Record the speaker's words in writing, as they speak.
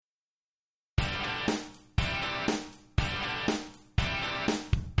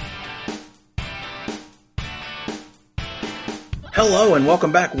Hello and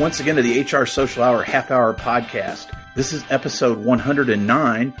welcome back once again to the HR Social Hour Half Hour Podcast. This is episode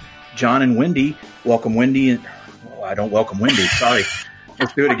 109. Jon and Wendy. Welcome, Wendy. Oh, I don't welcome Wendy. Sorry.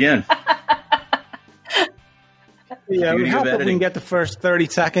 Let's do it again. Yeah, we hope we can get the first 30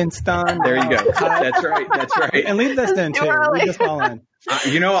 seconds done. There you go. That's right. That's right. And leave this in, too. Leave this all in.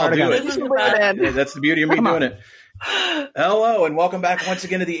 I'll do it. That's the beauty of me doing it. Hello and welcome back once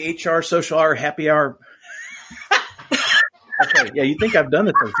again to the HR Social Hour Happy Hour. Okay, yeah, you think I've done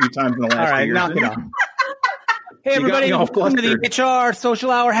this a few times in the last 2 years. Knock it off. Hey, everybody, welcome to the HR Social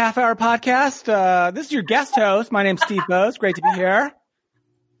Hour Half Hour Podcast. This is your guest host. My name's Steve Bose. Great to be here.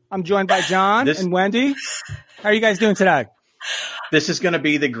 I'm joined by Jon and Wendy. How are you guys doing today? This is going to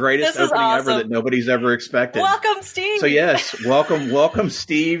be the greatest opening ever that nobody's ever expected. Welcome, Steve. So, yes, welcome,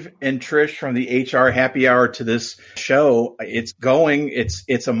 Steve and Trish from the HR Happy Hour to this show.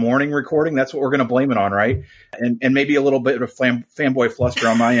 It's a morning recording. That's what we're going to blame it on, right? And maybe a little bit of fanboy fluster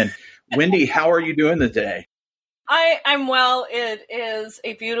on my end. Wendy, how are you doing today? I'm well. It is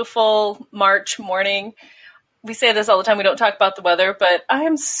a beautiful March morning. We say this all the time. We don't talk about the weather, but I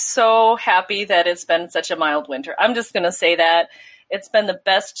am so happy that it's been such a mild winter. I'm just going to say that. It's been the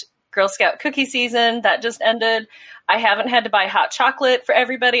best Girl Scout cookie season that just ended. I haven't had to buy hot chocolate for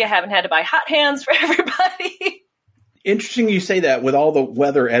everybody. I haven't had to buy hot hands for everybody. Interesting you say that with all the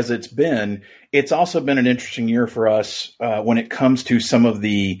weather as it's been. It's also been an interesting year for us when it comes to some of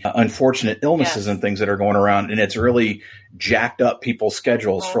the unfortunate illnesses and things that are going around. And it's really jacked up people's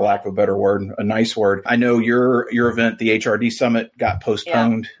schedules, for lack of a better word, a nice word. I know your event, the HRD Summit, got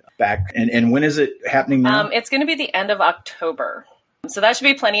postponed back. And when is it happening now? It's going to be the end of October. So that should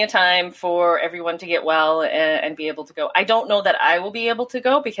be plenty of time for everyone to get well and be able to go. I don't know that I will be able to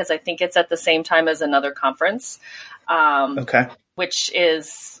go because I think it's at the same time as another conference, which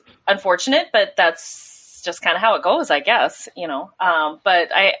is unfortunate, but that's just kind of how it goes, I guess,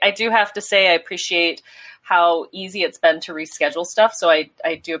 But I do have to say I appreciate how easy it's been to reschedule stuff. So I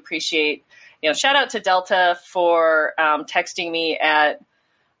do appreciate, shout out to Delta for texting me at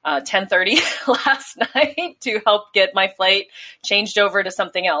 10:30 last night to help get my flight changed over to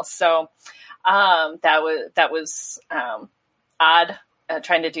something else. So that was odd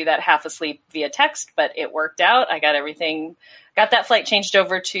trying to do that half asleep via text, but it worked out. I got that flight changed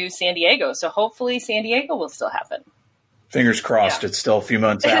over to San Diego. So hopefully San Diego will still happen. Fingers crossed. It's still a few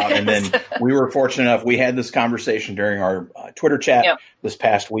months out. And then we were fortunate enough. We had this conversation during our Twitter chat this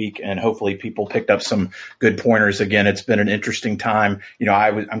past week, and hopefully people picked up some good pointers. Again, it's been an interesting time.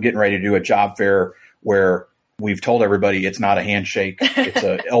 I'm getting ready to do a job fair where we've told everybody it's not a handshake. It's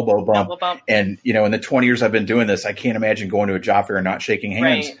an elbow bump. And, in the 20 years I've been doing this, I can't imagine going to a job fair and not shaking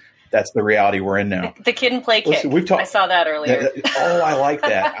hands. Right. That's the reality we're in now. The kid and play kick. I saw that earlier. I like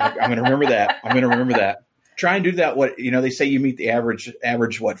that. I'm going to remember that. Try and do that. They say you meet the average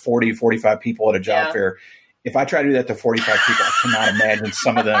 40, 45 people at a job fair. If I try to do that to 45 people, I cannot imagine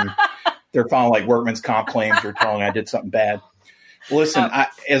some of them. They're filing like workman's comp claims or telling I did something bad. Listen,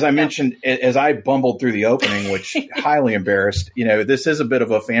 as I mentioned, as I bumbled through the opening, which highly embarrassed, this is a bit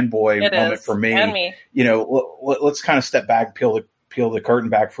of a fanboy moment for me. And me. Let's kind of step back, peel the curtain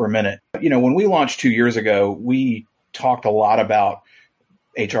back for a minute. When we launched 2 years ago, we talked a lot about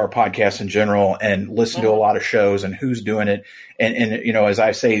HR podcasts in general and listened to a lot of shows and who's doing it. And as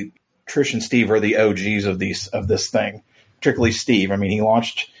I say, Trish and Steve are the OGs of this thing, particularly Steve. I mean, he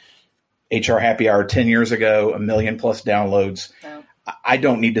launched HR Happy Hour 10 years ago, 1 million plus downloads. Oh. I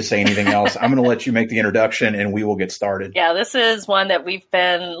don't need to say anything else. I'm going to let you make the introduction and we will get started. Yeah, this is one that we've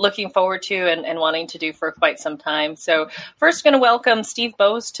been looking forward to and wanting to do for quite some time. So first going to welcome Steve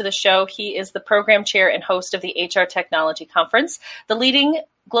Bose to the show. He is the program chair and host of the HR Technology Conference, the leading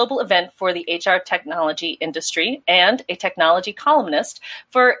global event for the HR technology industry, and a technology columnist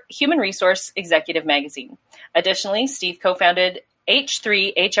for Human Resource Executive Magazine. Additionally, Steve co-founded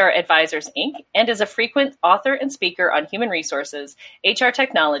H3 HR Advisors, Inc., and is a frequent author and speaker on human resources, HR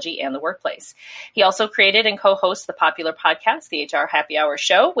technology, and the workplace. He also created and co-hosts the popular podcast, The HR Happy Hour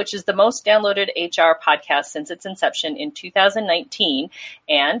Show, which is the most downloaded HR podcast since its inception in 2019,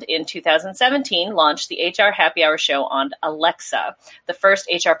 and in 2017 launched the HR Happy Hour Show on Alexa, the first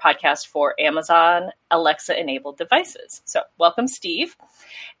HR podcast for Amazon Alexa-enabled devices. So welcome, Steve.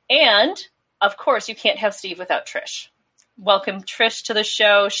 And, of course, you can't have Steve without Trish. Welcome Trish to the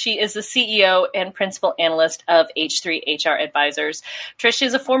show. She is the CEO and principal analyst of H3 HR Advisors. Trish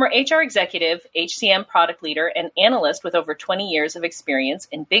is a former HR executive, HCM product leader, and analyst with over 20 years of experience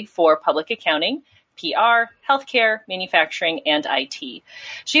in Big Four public accounting, PR, healthcare, manufacturing, and IT.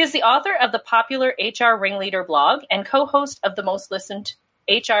 She is the author of the popular HR Ringleader blog and co-host of the most listened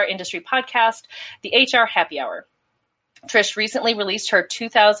HR industry podcast, the HR Happy Hour. Trish recently released her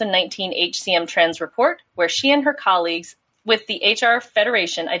 2019 HCM Trends Report, where she and her colleagues with the HR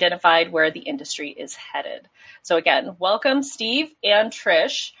Federation identified where the industry is headed. So again, welcome Steve and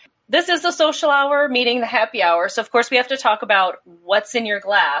Trish. This is the social hour meeting the happy hour. So of course we have to talk about what's in your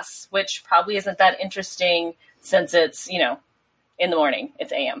glass, which probably isn't that interesting since it's, in the morning,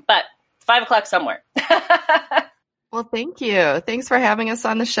 it's AM, but 5 o'clock somewhere. Well, thank you. Thanks for having us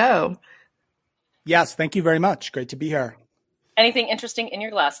on the show. Yes, thank you very much. Great to be here. Anything interesting in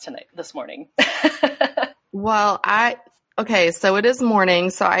your glass this morning? Well, so it is morning.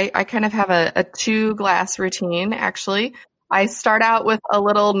 So I kind of have a 2-glass routine, actually. I start out with a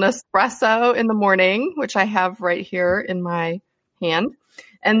little Nespresso in the morning, which I have right here in my hand.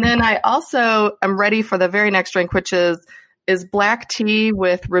 And then I also am ready for the very next drink, which is black tea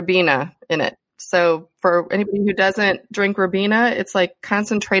with Ribena in it. So for anybody who doesn't drink Ribena, it's like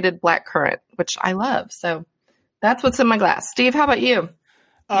concentrated blackcurrant, which I love. So that's what's in my glass. Steve, how about you?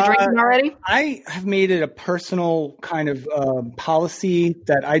 You drinking already? I have made it a personal kind of policy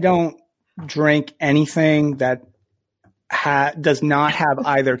that I don't drink anything that does not have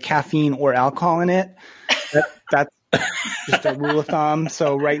either caffeine or alcohol in it. That's just a rule of thumb.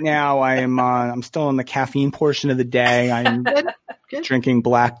 So right now I'm still in the caffeine portion of the day. I'm drinking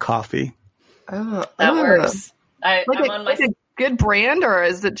black coffee. Oh, that works. I'm on my good brand, or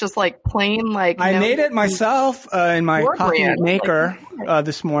is it just like plain I made it myself in my coffee maker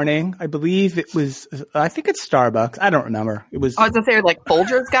this morning. I believe it was. I think it's Starbucks. I don't remember. It was. I was gonna say like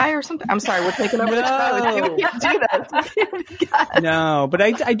Folgers guy or something. I'm sorry, we're taking over the show. We can't do this. No, but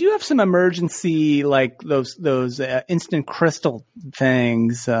I do have some emergency like those instant crystal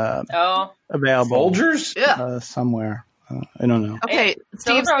things available. Folgers, somewhere. I don't know. Okay,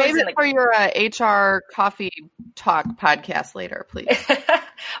 Steve, save it for your HR coffee talk podcast later, please.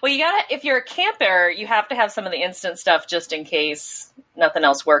 Well, if you're a camper, you have to have some of the instant stuff just in case nothing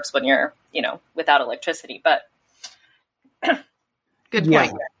else works when you're, without electricity. But good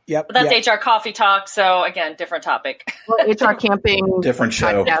point. Yep. But that's HR coffee talk. So again, different topic. Well, HR camping. Different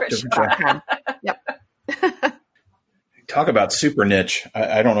show. Yep. Talk about super niche.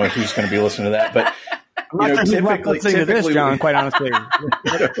 I don't know who's going to be listening to that, but typically this, John, quite honestly.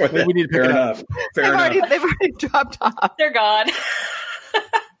 We need to pick it up. Fair enough. They've already dropped off. They're gone.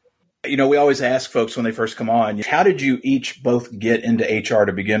 We always ask folks when they first come on, how did you each both get into HR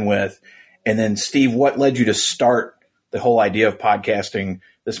to begin with? And then Steve, what led you to start the whole idea of podcasting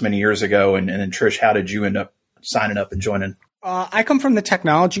this many years ago? And then Trish, how did you end up signing up and joining? I come from the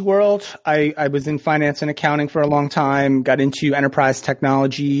technology world. I was in finance and accounting for a long time, got into enterprise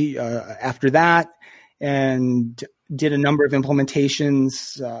technology after that, and did a number of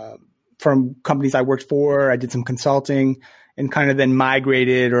implementations from companies I worked for. I did some consulting and kind of then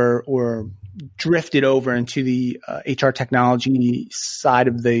migrated or drifted over into the HR technology side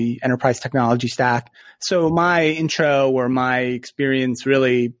of the enterprise technology stack. So my intro or my experience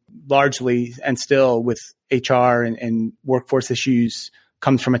really largely and still with HR and workforce issues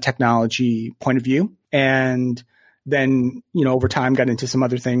comes from a technology point of view. And then, over time got into some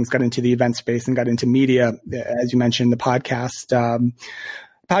other things, got into the event space and got into media. As you mentioned, the podcast.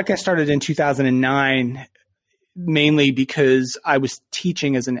 Podcast started in 2009, mainly because I was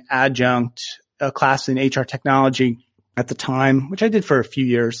teaching as an adjunct a class in HR technology at the time, which I did for a few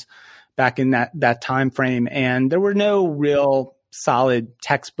years back in that time frame. And there were no real solid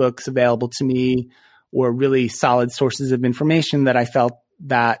textbooks available to me or really solid sources of information that I felt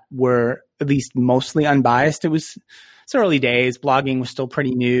that were at least mostly unbiased. It's early days. Blogging was still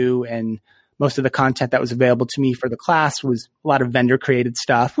pretty new, and most of the content that was available to me for the class was a lot of vendor created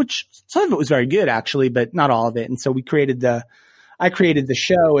stuff, which some of it was very good actually, but not all of it. And so I created the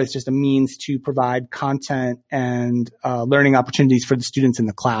show as just a means to provide content and learning opportunities for the students in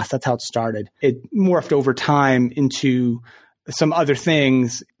the class. That's how it started. It morphed over time into some other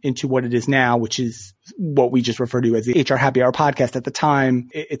things, into what it is now, which is what we just refer to as the HR Happy Hour podcast. At the time,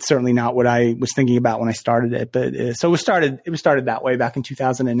 it's certainly not what I was thinking about when I started it. But so it was started that way back in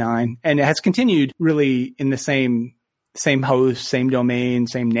 2009, and it has continued really in the same host, same domain,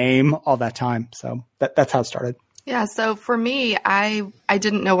 same name all that time. So that's how it started. Yeah. So for me, I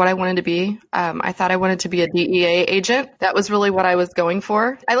didn't know what I wanted to be. I thought I wanted to be a DEA agent. That was really what I was going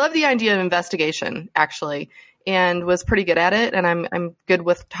for. I love the idea of investigation, actually, and was pretty good at it. And I'm good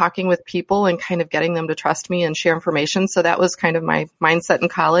with talking with people and kind of getting them to trust me and share information. So that was kind of my mindset in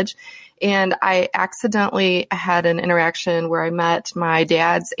college. And I accidentally had an interaction where I met my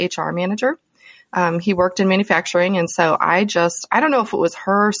dad's HR manager. He worked in manufacturing. And so I don't know if it was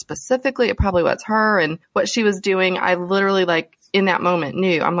her specifically. It probably was her and what she was doing. I literally in that moment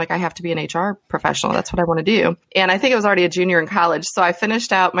knew, I'm like, I have to be an HR professional. That's what I want to do. And I think I was already a junior in college. So I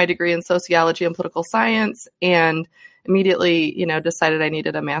finished out my degree in sociology and political science and immediately, decided I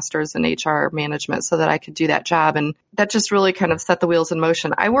needed a master's in HR management so that I could do that job. And that just really kind of set the wheels in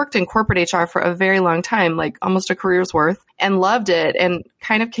motion. I worked in corporate HR for a very long time, like almost a career's worth, and loved it, and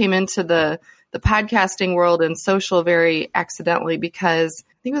kind of came into the podcasting world and social very accidentally, because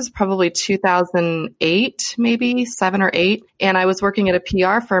I think it was probably 2008, maybe 7 or 8. And I was working at a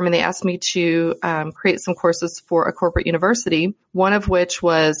PR firm, and they asked me to create some courses for a corporate university, one of which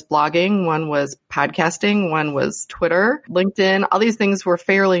was blogging, one was podcasting, one was Twitter, LinkedIn. All these things were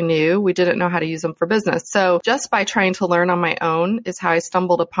fairly new. We didn't know how to use them for business. So just by trying to learn on my own is how I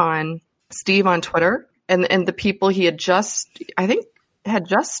stumbled upon Steve on Twitter and the people he had had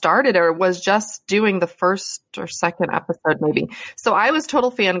just started or was just doing the first or second episode maybe. So I was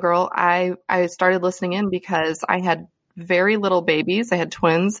total fangirl. I started listening in because I had very little babies. I had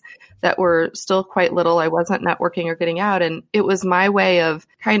twins that were still quite little. I wasn't networking or getting out. And it was my way of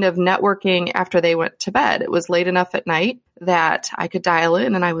kind of networking after they went to bed. It was late enough at night that I could dial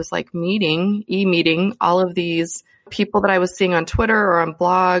in, and I was like e-meeting all of these people that I was seeing on Twitter or on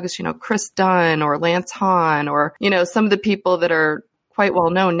blogs, Chris Dunn or Lance Hahn or, some of the people that are quite well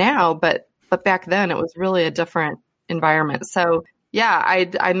known now, but back then it was really a different environment. So yeah,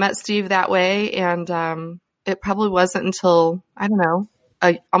 I met Steve that way, and it probably wasn't until, I don't know,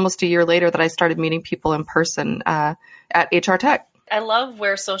 almost a year later that I started meeting people in person at HR Tech. I love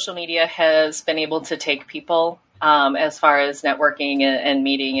where social media has been able to take people as far as networking and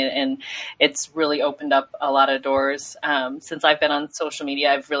meeting, and it's really opened up a lot of doors. Since I've been on social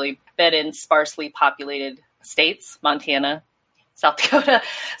media, I've really been in sparsely populated states, Montana, South Dakota.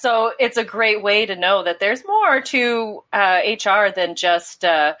 So it's a great way to know that there's more to HR than just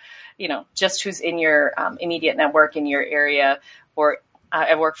who's in your immediate network in your area. Or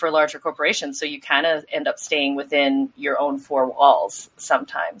I work for a larger corporation, so you kind of end up staying within your own four walls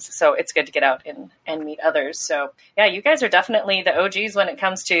sometimes. So it's good to get out and meet others. So yeah, you guys are definitely the OGs when it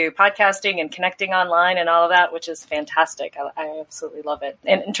comes to podcasting and connecting online and all of that, which is fantastic. I absolutely love it.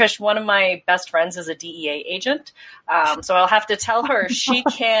 And Trish, one of my best friends is a DEA agent. So I'll have to tell her she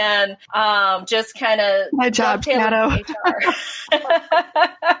can just kind of my job, Shadow.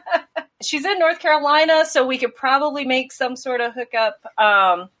 She's in North Carolina, so we could probably make some sort of hookup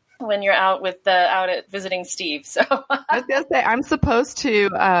when you're out at visiting Steve. So I was gonna say I'm supposed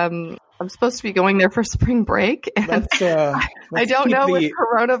to be going there for spring break, and I don't know with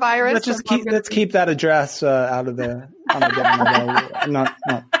coronavirus. Let's keep that address out of the. Not.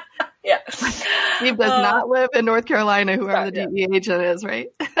 Yeah, Steve does not live in North Carolina. Whoever the DEA agent is, right?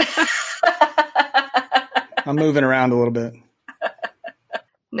 I'm moving around a little bit.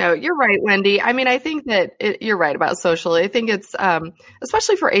 No, you're right, Wendy. I mean, I think that you're right about social. I think it's,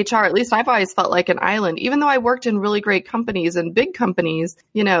 especially for HR, at least I've always felt like an island. Even though I worked in really great companies and big companies,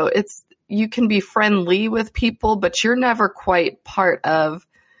 you can be friendly with people, but you're never quite part of,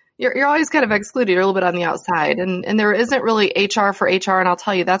 you're always kind of excluded. You're a little bit on the outside. And there isn't really HR for HR. And I'll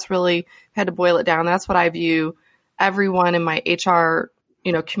tell you, that's really had to boil it down. That's what I view everyone in my HR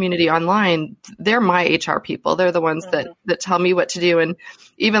community online. They're my HR people. They're the ones that tell me what to do. And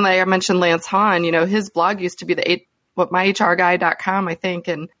even like I mentioned Lance Hahn, his blog used to be myhrguy.com, I think.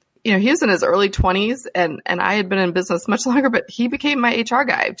 And, he was in his early 20s and I had been in business much longer, but he became my HR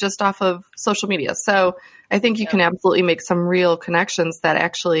guy just off of social media. So I think you can absolutely make some real connections that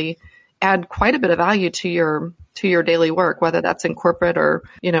actually add quite a bit of value to your daily work, whether that's in corporate or,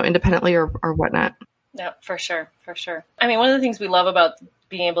 independently or whatnot. Yeah, for sure. For sure. I mean, one of the things we love about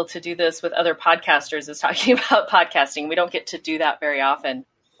being able to do this with other podcasters is talking about podcasting. We don't get to do that very often,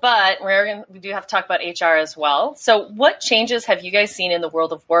 but we do have to talk about HR as well. So what changes have you guys seen in the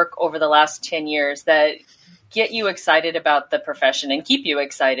world of work over the last 10 years that get you excited about the profession and keep you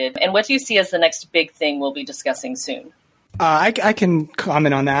excited? And what do you see as the next big thing we'll be discussing soon? I can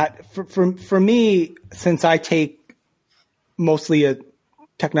comment on that. For me, since I take mostly a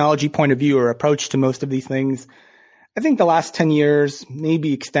technology point of view or approach to most of these things, I think the last 10 years,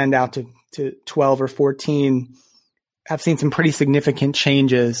 maybe extend out to 12 or 14, have seen some pretty significant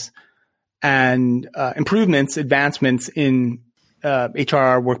changes and improvements, advancements in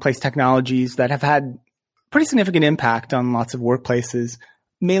HR workplace technologies that have had pretty significant impact on lots of workplaces,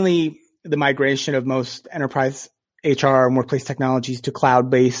 mainly the migration of most enterprise HR and workplace technologies to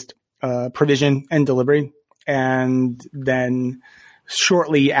cloud-based provision and delivery. And then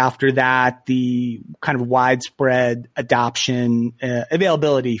shortly after that, the kind of widespread adoption,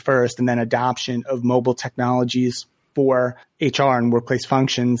 availability first, and then adoption of mobile technologies for HR and workplace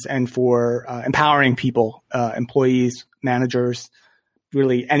functions and for empowering people, employees, managers,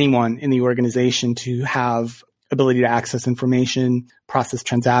 really anyone in the organization to have ability to access information, process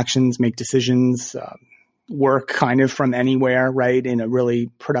transactions, make decisions, work kind of from anywhere, right, in a really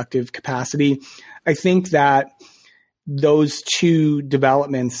productive capacity. I think that those two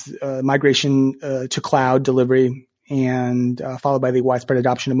developments, migration to cloud delivery and followed by the widespread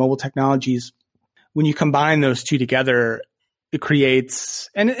adoption of mobile technologies, when you combine those two together, it creates,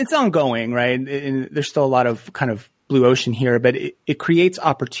 and it's ongoing, right? And there's still a lot of kind of blue ocean here, but it creates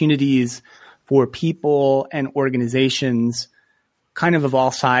opportunities for people and organizations kind of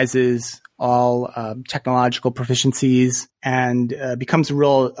all sizes, all technological proficiencies, and becomes a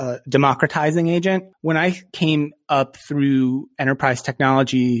real democratizing agent. When I came up through enterprise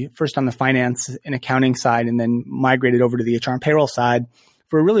technology, first on the finance and accounting side, and then migrated over to the HR and payroll side,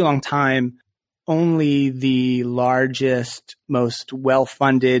 for a really long time, only the largest, most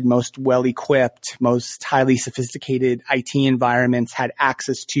well-funded, most well-equipped, most highly sophisticated IT environments had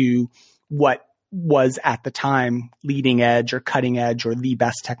access to what was at the time leading edge or cutting edge or the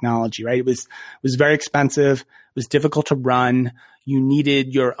best technology, right? It was very expensive. It was difficult to run. You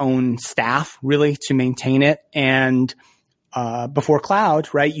needed your own staff really to maintain it. And before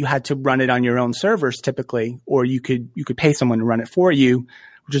cloud, right, you had to run it on your own servers typically, or you could pay someone to run it for you,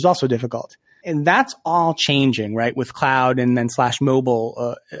 which is also difficult. And that's all changing, right, with cloud and then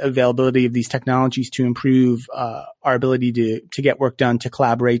 /mobile availability of these technologies to improve our ability to get work done, to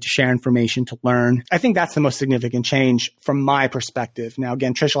collaborate, to share information, to learn. I think that's the most significant change from my perspective. Now,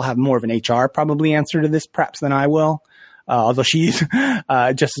 again, Trish will have more of an HR probably answer to this perhaps than I will, although she's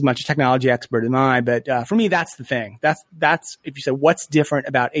just as much a technology expert as I. But for me, that's the thing. That's if you say what's different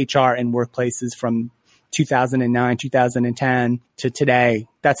about HR in workplaces from 2009, 2010 to today,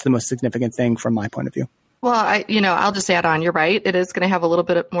 that's the most significant thing from my point of view. Well, I'll just add on. You're right. It is going to have a little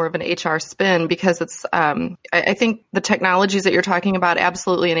bit more of an HR spin because it's, I think the technologies that you're talking about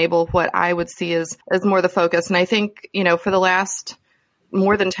absolutely enable what I would see as more the focus. And I think, for the last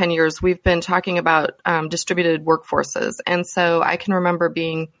more than 10 years, we've been talking about distributed workforces. And so I can remember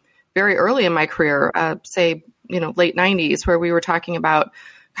being very early in my career, say, late 90s, where we were talking about,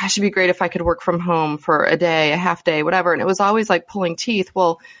 gosh, it'd be great if I could work from home for a day, a half day, whatever. And it was always like pulling teeth.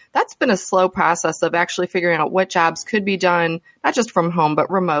 Well, that's been a slow process of actually figuring out what jobs could be done, not just from home, but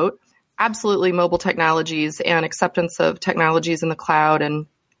remote. Absolutely, mobile technologies and acceptance of technologies in the cloud and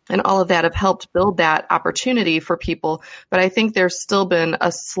all of that have helped build that opportunity for people. But I think there's still been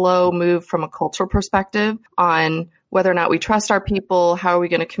a slow move from a cultural perspective on whether or not we trust our people, how are we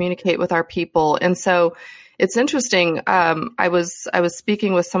going to communicate with our people. And so it's interesting. I was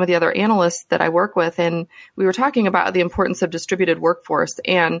speaking with some of the other analysts that I work with, and we were talking about the importance of distributed workforce.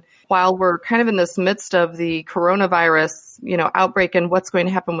 And while we're kind of in this midst of the coronavirus, outbreak and what's going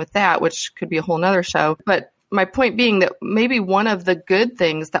to happen with that, which could be a whole nother show. But my point being that maybe one of the good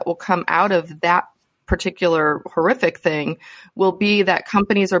things that will come out of that particular horrific thing will be that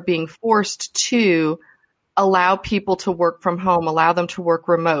companies are being forced to allow people to work from home, allow them to work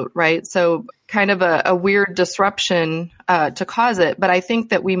remote, right? So kind of a weird disruption to cause it. But I think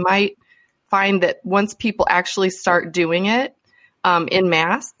that we might find that once people actually start doing it in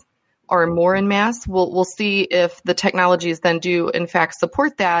mass or more in mass, we'll see if the technologies then do in fact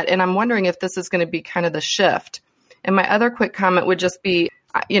support that. And I'm wondering if this is going to be kind of the shift. And my other quick comment would just be,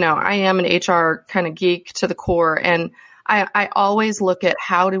 I am an HR kind of geek to the core, and I always look at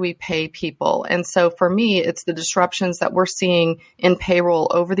how do we pay people. And so for me, it's the disruptions that we're seeing in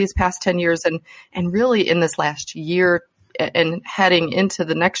payroll over these past 10 years and really in this last year and heading into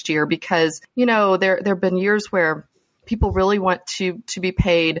the next year, because, there have been years where people really want to be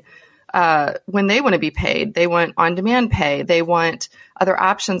paid when they want to be paid. They want on-demand pay. They want other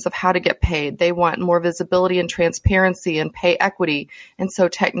options of how to get paid. They want more visibility and transparency and pay equity. And so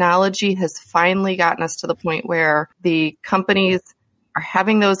technology has finally gotten us to the point where the companies are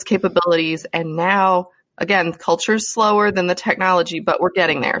having those capabilities. And now, again, culture's slower than the technology, but we're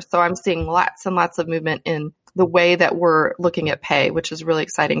getting there. So I'm seeing lots and lots of movement in the way that we're looking at pay, which is really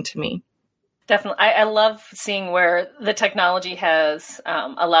exciting to me. Definitely. I love seeing where the technology has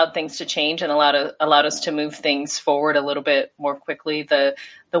allowed things to change and allowed us to move things forward a little bit more quickly. The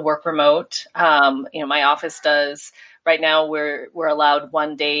work remote, my office does right now. We're allowed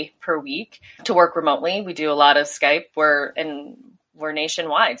 1 day per week to work remotely. We do a lot of Skype. We're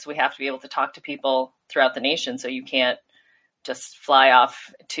nationwide, so we have to be able to talk to people throughout the nation. So you can't just fly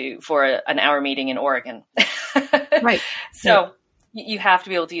off for an hour meeting in Oregon. Right. So. You have to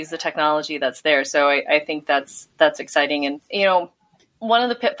be able to use the technology that's there. So I think that's exciting. And, One of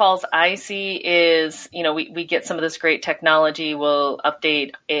the pitfalls I see is, we get some of this great technology, we'll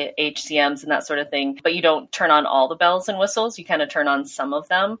update HCMs and that sort of thing, but you don't turn on all the bells and whistles. You kind of turn on some of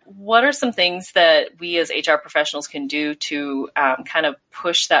them. What are some things that we as HR professionals can do to kind of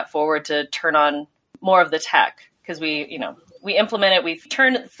push that forward to turn on more of the tech? Because we implement it, we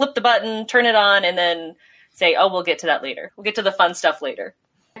flip the button, turn it on, and then say, oh, we'll get to that later. We'll get to the fun stuff later.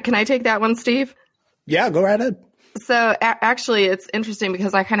 Can I take that one, Steve? Yeah, go right ahead. So actually, it's interesting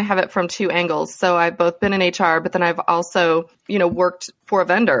because I kind of have it from two angles. So I've both been in HR, but then I've also, worked for a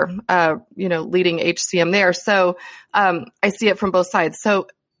vendor, leading HCM there. So I see it from both sides. So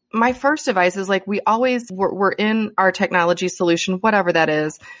my first advice is we're in our technology solution, whatever that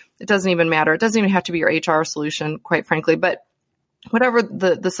is. It doesn't even matter. It doesn't even have to be your HR solution, quite frankly. But whatever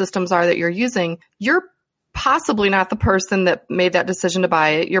the systems are that you're using, you're possibly not the person that made that decision to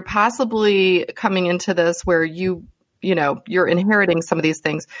buy it. You're possibly coming into this where you're inheriting some of these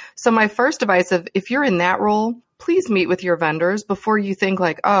things. So my first advice, if you're in that role, please meet with your vendors before you think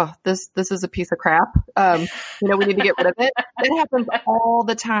this is a piece of crap. We need to get rid of it. That happens all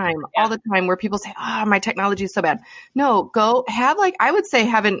the time where people say, my technology is so bad. No, go have I would say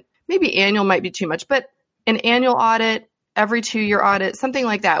maybe annual might be too much, but an annual audit, every 2-year audit, something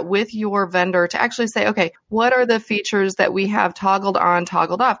like that with your vendor to actually say, okay, what are the features that we have toggled on,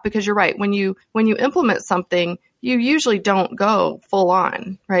 toggled off? Because you're right. When you implement something, you usually don't go full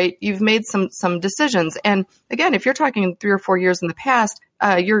on, right? You've made some decisions. And again, if you're talking 3 or 4 years in the past,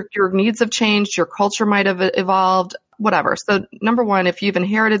 your needs have changed, your culture might have evolved, whatever. So number one, if you've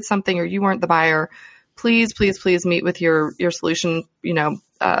inherited something or you weren't the buyer, please meet with your solution,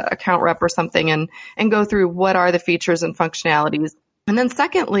 account rep or something and go through what are the features and functionalities. And then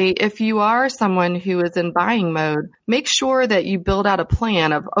secondly, if you are someone who is in buying mode, make sure that you build out a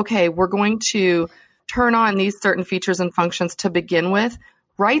plan of, okay, we're going to turn on these certain features and functions to begin with.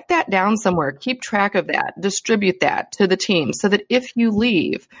 Write that down somewhere. Keep track of that. Distribute that to the team so that if you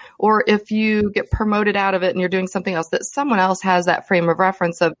leave or if you get promoted out of it and you're doing something else, that someone else has that frame of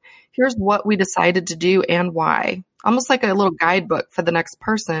reference of here's what we decided to do and why. Almost like a little guidebook for the next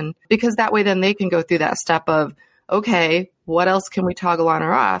person, because that way then they can go through that step of, okay, what else can we toggle on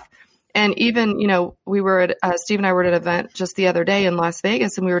or off? And even, we were at, Steve and I were at an event just the other day in Las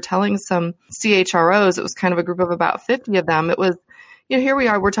Vegas, and we were telling some CHROs, it was kind of a group of about 50 of them. It was, here we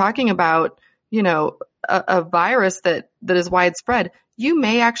are, we're talking about, a virus that is widespread. You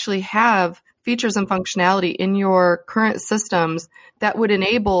may actually have features and functionality in your current systems that would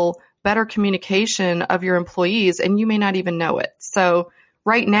enable better communication of your employees, and you may not even know it. So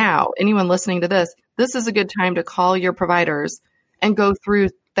right now, anyone listening to this is a good time to call your providers and go through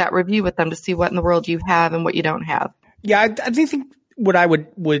that review with them to see what in the world you have and what you don't have. Yeah, I think what I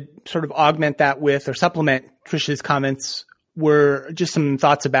would sort of augment that with or supplement Trish's comments were just some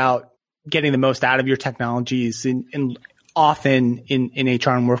thoughts about getting the most out of your technologies. And often in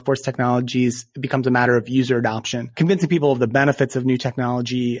HR and workforce technologies, it becomes a matter of user adoption, convincing people of the benefits of new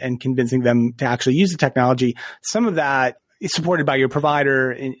technology and convincing them to actually use the technology. Some of that is supported by your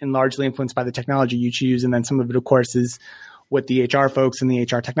provider and largely influenced by the technology you choose. And then some of it, of course, is what the HR folks and the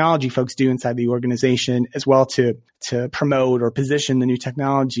HR technology folks do inside the organization as well to promote or position the new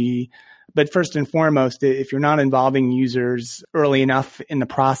technology. But first and foremost, if you're not involving users early enough in the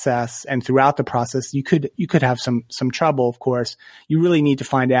process and throughout the process, you could have some trouble, of course. You really need to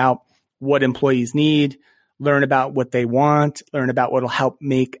find out what employees need, learn about what they want, learn about what will help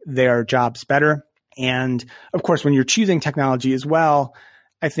make their jobs better. And of course, when you're choosing technology as well,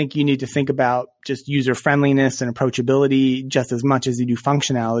 I think you need to think about just user friendliness and approachability just as much as you do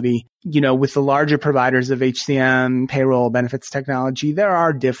functionality. With the larger providers of HCM, payroll, benefits technology, there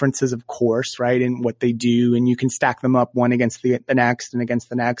are differences, of course, right, in what they do. And you can stack them up one against the next and against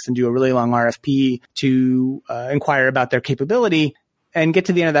the next and do a really long RFP to inquire about their capability and get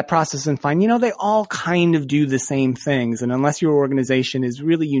to the end of that process and find, they all kind of do the same things. And unless your organization is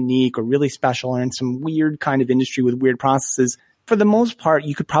really unique or really special or in some weird kind of industry with weird processes, for the most part,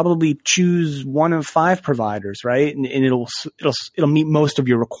 you could probably choose one of 5 providers, right? And it'll meet most of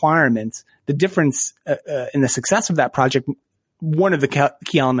your requirements. The difference in the success of that project, one of the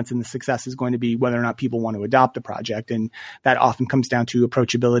key elements in the success is going to be whether or not people want to adopt the project. And that often comes down to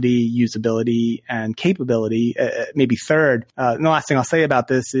approachability, usability, and capability, maybe third. And the last thing I'll say about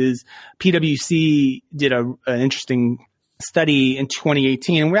this is PwC did an interesting study in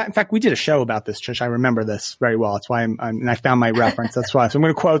 2018. And in fact, we did a show about this, Trish. I remember this very well. That's why and I found my reference. That's why. So I'm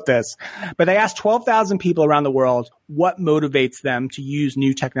going to quote this. But they asked 12,000 people around the world what motivates them to use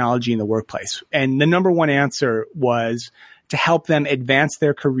new technology in the workplace. And the number one answer was to help them advance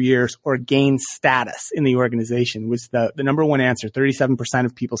their careers or gain status in the organization was the number one answer. 37%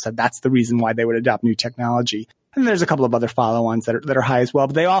 of people said that's the reason why they would adopt new technology. And there's a couple of other follow-ons that are high as well,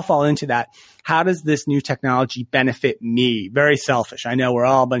 but they all fall into that. How does this new technology benefit me? Very selfish. I know we're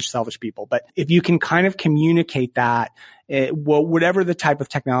all a bunch of selfish people, but if you can kind of communicate that, whatever the type of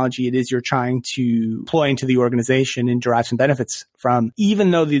technology it is you're trying to deploy into the organization and derive some benefits from,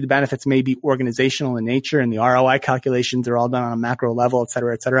 even though the benefits may be organizational in nature and the ROI calculations are all done on a macro level, et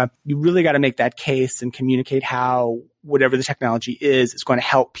cetera, you really got to make that case and communicate how whatever the technology is going to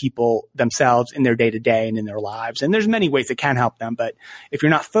help people themselves in their day-to-day and in their lives. And there's many ways it can help them, but if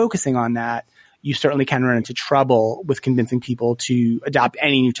you're not focusing on that, you certainly can run into trouble with convincing people to adopt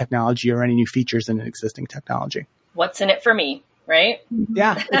any new technology or any new features in an existing technology. What's in it for me, right?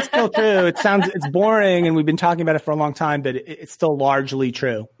 Yeah, it's still true. It's boring, and we've been talking about it for a long time, but it's still largely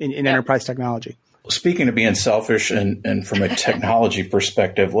true in enterprise technology. Speaking of being selfish and from a technology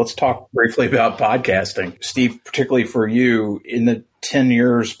perspective, let's talk briefly about podcasting. Steve, particularly for you, in the 10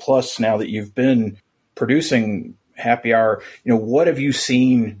 years plus now that you've been producing Happy Hour, what have you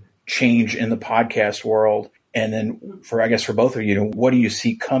seen change in the podcast world? And then for both of you, what do you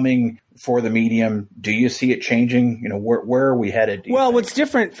see coming for the medium? Do you see it changing? Where are we headed? Well, what's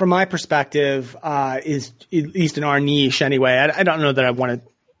different from my perspective is, at least in our niche anyway, I don't know that I want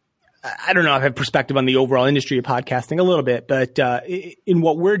to, I don't know if I have perspective on the overall industry of podcasting a little bit, but in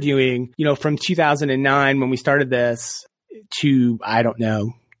what we're doing, from 2009 when we started this to,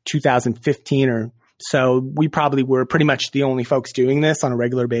 2015 or so, we probably were pretty much the only folks doing this on a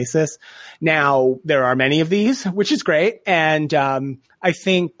regular basis. Now, there are many of these, which is great. And I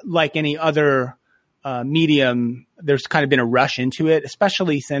think like any other medium, there's kind of been a rush into it,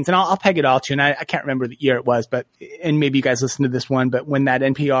 especially since, and I'll peg it all to, and I can't remember the year it was, but, and maybe you guys listened to this one, but when that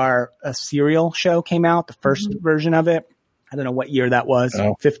NPR serial show came out, the first version of it, I don't know what year that was,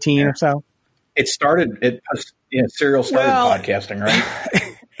 15 or so. It started, serial started podcasting,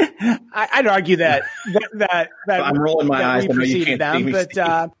 right? I'd argue that I'm rolling my eyes. We preceded them,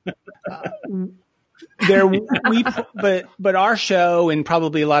 but our show, and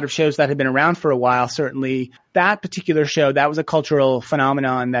probably a lot of shows that had been around for a while, certainly that particular show, that was a cultural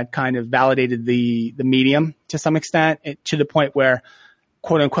phenomenon that kind of validated the medium to some extent, to the point where,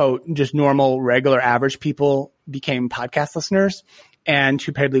 quote unquote, just normal, regular, average people became podcast listeners, and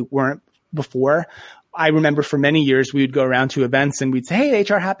who apparently weren't before. I remember for many years, we would go around to events and we'd say, hey,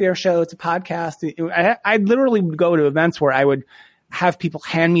 HR Happy Hour Show, it's a podcast. I literally would go to events where I would have people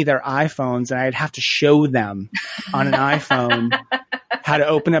hand me their iPhones and I'd have to show them on an iPhone how to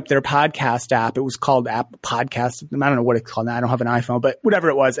open up their podcast app. It was called App Podcast. I don't know what it's called now. I don't have an iPhone, but whatever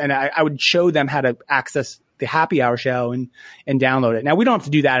it was. And I would show them how to access the Happy Hour Show and download it. Now, we don't have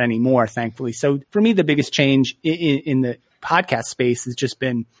to do that anymore, thankfully. So for me, the biggest change in the podcast space has just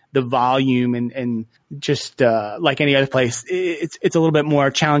been the volume and just like any other place, it's a little bit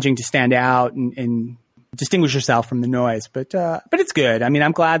more challenging to stand out and distinguish yourself from the noise. But it's good. I mean,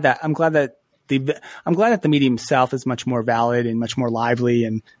 I'm glad that the medium itself is much more valid and much more lively,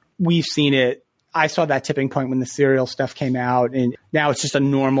 and we've seen it. I saw that tipping point when the serial stuff came out, and now it's just a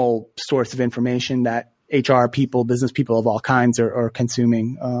normal source of information that HR people, business people of all kinds are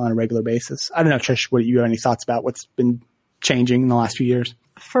consuming on a regular basis. I don't know, Trish, what you have any thoughts about what's been changing in the last few years?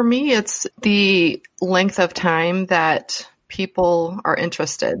 For me, it's the length of time that people are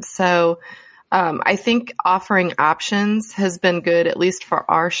interested. So I think offering options has been good, at least for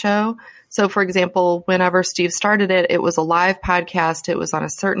our show. So, for example, whenever Steve started it, it was a live podcast. It was on a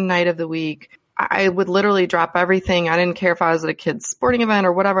certain night of the week. I would literally drop everything. I didn't care if I was at a kid's sporting event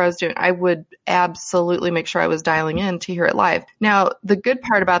or whatever I was doing. I would absolutely make sure I was dialing in to hear it live. Now, the good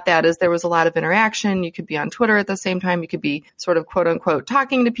part about that is there was a lot of interaction. You could be on Twitter at the same time. You could be sort of quote unquote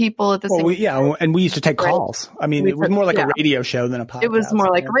talking to people at the same time. Yeah, and we used to take calls. I mean, it was more like a radio show than a podcast. It was more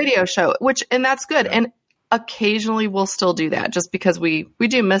like a radio show, and that's good. Yeah. And occasionally we'll still do that just because we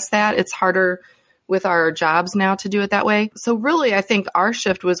do miss that. It's harder with our jobs now to do it that way. So really, I think our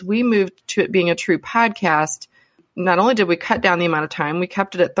shift was we moved to it being a true podcast. Not only did we cut down the amount of time, we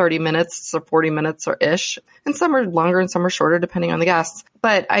kept it at 30 minutes or 40 minutes or ish. And some are longer and some are shorter depending on the guests.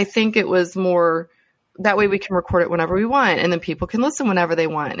 But I think it was more that way we can record it whenever we want and then people can listen whenever they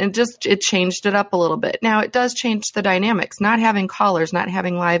want. And it changed it up a little bit. Now it does change the dynamics. Not having callers, not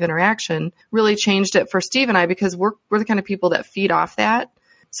having live interaction really changed it for Steve and I because we're the kind of people that feed off that.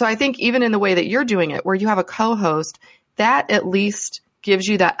 So I think even in the way that you're doing it, where you have a co-host, that at least gives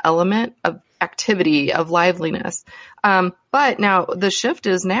you that element of activity, of liveliness. But now the shift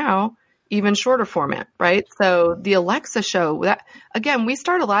is now even shorter format, right? So the Alexa show, that again, we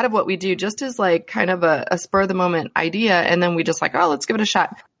start a lot of what we do just as like kind of a spur of the moment idea. And then we just like, oh, let's give it a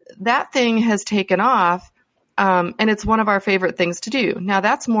shot. That thing has taken off. And it's one of our favorite things to do. Now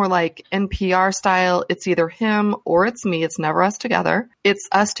that's more like NPR style. It's either him or it's me. It's never us together. It's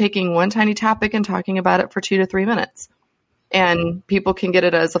us taking one tiny topic and talking about it for 2 to 3 minutes. And people can get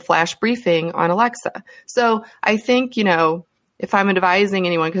it as a flash briefing on Alexa. So I think, if I'm advising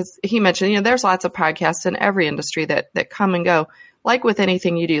anyone, because he mentioned, there's lots of podcasts in every industry that come and go. Like with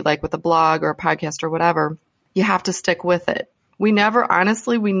anything you do, like with a blog or a podcast or whatever, you have to stick with it. We never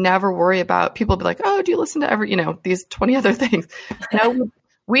worry about people be like, oh, do you listen to these 20 other things? No,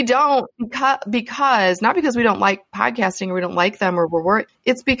 we don't, because not because we don't like podcasting or we don't like them or we're worried.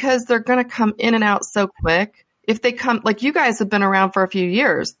 It's because they're going to come in and out so quick. If they come, like you guys have been around for a few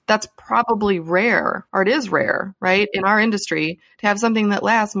years, that's probably rare, or it is rare, right? In our industry to have something that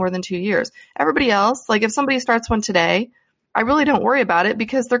lasts more than 2 years. Everybody else, like if somebody starts one today, I really don't worry about it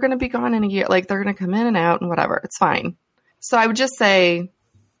because they're going to be gone in a year. Like they're going to come in and out and whatever. It's fine. So I would just say,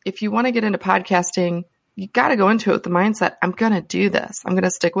 if you want to get into podcasting, you got to go into it with the mindset, I'm going to do this. I'm going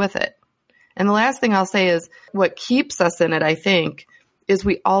to stick with it. And the last thing I'll say is what keeps us in it, I think, is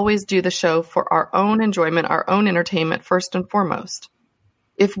we always do the show for our own enjoyment, our own entertainment first and foremost.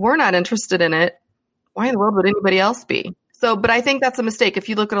 If we're not interested in it, why in the world would anybody else be? So, but I think that's a mistake. If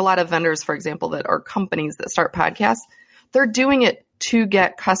you look at a lot of vendors, for example, that are companies that start podcasts, they're doing it to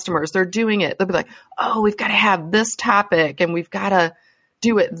get customers. They're doing it. They'll be like, oh, we've got to have this topic and we've got to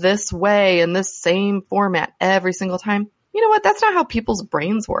do it this way in this same format every single time. You know what? That's not how people's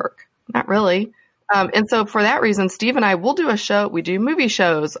brains work. Not really. And so for that reason, Steve and I will do a show. We do movie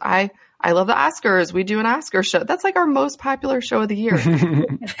shows. I love the Oscars. We do an Oscar show. That's like our most popular show of the year.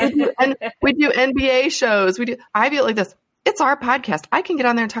 we do NBA shows. I view it like this. It's our podcast. I can get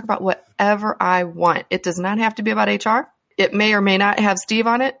on there and talk about whatever I want. It does not have to be about HR. It may or may not have Steve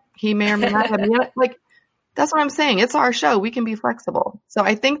on it. He may or may not have me on it. Like, that's what I'm saying. It's our show. We can be flexible. So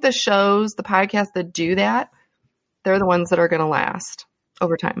I think the shows, the podcasts that do that, they're the ones that are going to last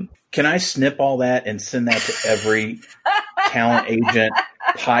over time. Can I snip all that and send that to every talent agent,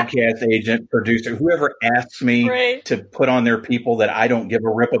 podcast agent, producer, whoever asks me to put on their people that I don't give a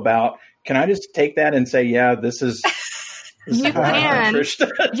rip about? Can I just take that and say, yeah, this is... You can.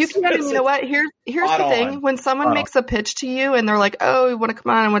 You can. And you know what? Here's the thing. When someone makes a pitch to you and they're like, oh, you want to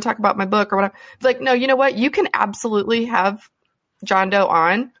come on and want to talk about my book or whatever. It's like, no, you know what? You can absolutely have John Doe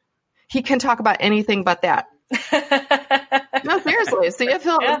on. He can talk about anything but that. No, seriously. See if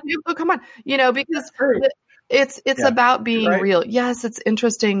he'll come on, because it's about being real. Yes, it's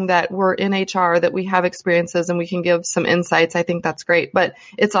interesting that we're in HR, that we have experiences and we can give some insights. I think that's great. But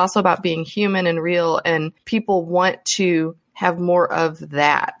it's also about being human and real, and people want to have more of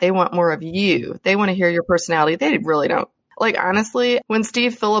that. They want more of you. They want to hear your personality. They really don't. Like, honestly, when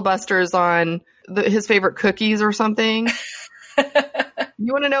Steve filibusters on his favorite cookies or something,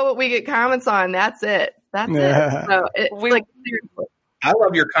 you want to know what we get comments on. That's it. That's it. So seriously. I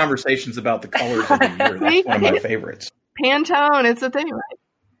love your conversations about the colors of the year. That's one of my favorites. Pantone, it's a thing, right?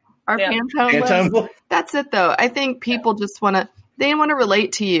 Our Pantone list. That's it, though. I think people just want to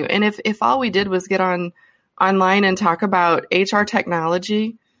relate to you. And if all we did was get online and talk about HR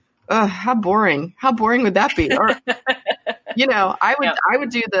technology, how boring. How boring would that be? Or, I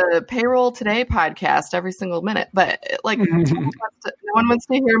would do the Payroll Today podcast every single minute, but like no one wants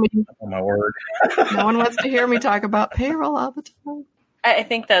to hear me. Oh my word. No one wants to hear me talk about payroll all the time. I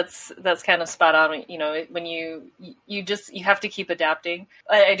think that's kind of spot on. When you have to keep adapting.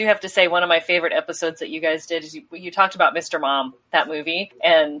 I do have to say, one of my favorite episodes that you guys did is you talked about Mr. Mom, that movie,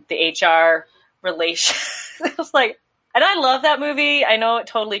 and the HR relation. It was like, and I love that movie. I know it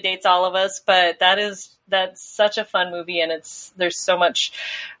totally dates all of us, but that's such a fun movie, and there's so much.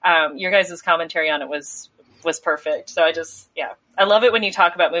 Your guys' commentary on it was perfect. So I love it when you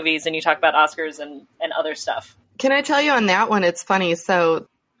talk about movies and you talk about Oscars and other stuff. Can I tell you on that one, it's funny. So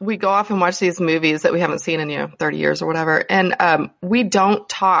we go off and watch these movies that we haven't seen in 30 years or whatever. And we don't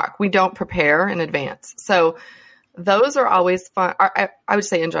talk. We don't prepare in advance. So those are always fun. I would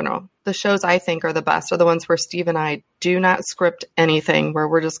say in general, the shows I think are the best are the ones where Steve and I do not script anything, where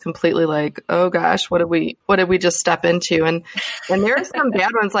we're just completely like, oh gosh, what did we just step into? And there are some bad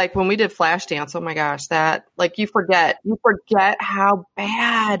ones, like when we did Flashdance. Oh my gosh, that, like, you forget how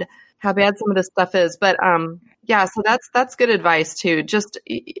bad some of this stuff is. But yeah, so that's good advice too. Just,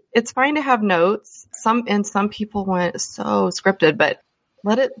 it's fine to have notes. Some people want it so scripted, but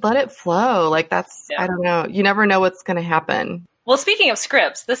let it flow. Like, that's, I don't know. You never know what's going to happen. Well, speaking of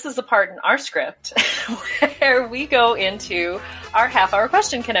scripts, this is the part in our script where we go into our half-hour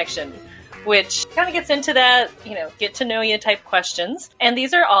question connection. which kind of gets into that, get to know you type questions. And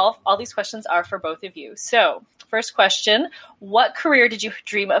these are all these questions are for both of you. So first question, what career did you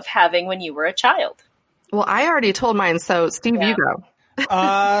dream of having when you were a child? Well, I already told mine. So Steve, you go.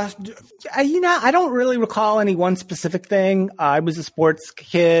 I don't really recall any one specific thing. I was a sports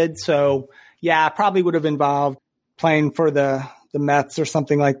kid. So yeah, probably would have involved playing for the Mets or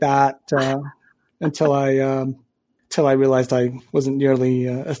something like that, until I realized I wasn't nearly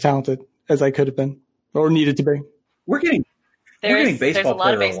as talented as I could have been or needed to be. We're getting baseball there's a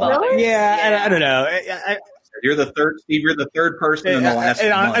lot of baseball players. Yeah. I don't know. You're the third, Steve. You're the third person in the last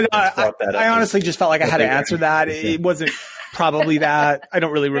month that's brought that up. I honestly just felt like I had to answer that. It wasn't probably that. I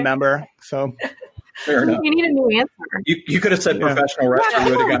don't really remember. So fair enough. You need a new answer. You could have said professional wrestler.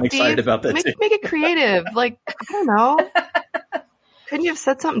 You would have gotten excited about that. Make it creative. Like, I don't know. Couldn't you have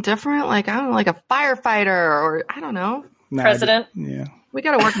said something different? Like, I don't know, like a firefighter or I don't know. President. Yeah. We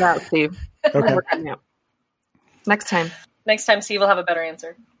got to work it out, Steve. Okay. Next time, Steve will have a better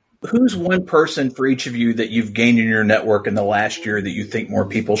answer. Who's one person for each of you that you've gained in your network in the last year that you think more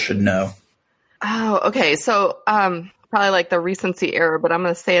people should know? Oh, okay. So probably like the recency error, but I'm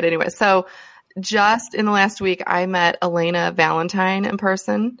going to say it anyway. So just in the last week, I met Elena Valentine in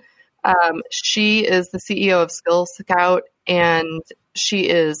person. She is the CEO of Skill Scout, and she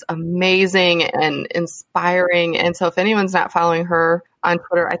is amazing and inspiring. And so if anyone's not following her on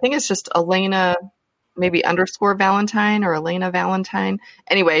Twitter, I think it's just Elena maybe _ Valentine or Elena Valentine.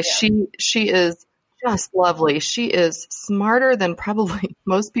 Anyway, she is just lovely. She is smarter than probably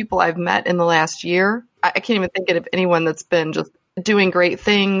most people I've met in the last year. I can't even think of anyone that's been just doing great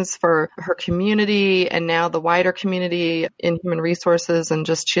things for her community and now the wider community in human resources. And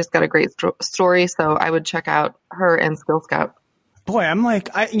just, she's got a great story. So I would check out her and Skill Scout. Boy, I'm like,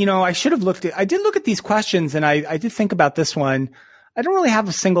 I should have I did look at these questions and I did think about this one. I don't really have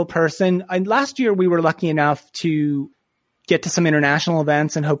a single person. Last year, we were lucky enough to get to some international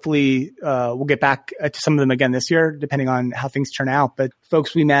events, and hopefully we'll get back to some of them again this year, depending on how things turn out. But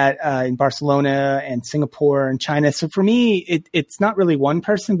folks we met in Barcelona and Singapore and China. So for me, it's not really one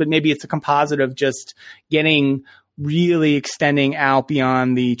person, but maybe it's a composite of just really extending out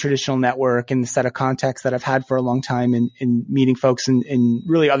beyond the traditional network and the set of contacts that I've had for a long time in meeting folks in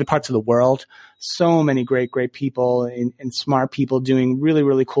really other parts of the world. So many great people and smart people doing really,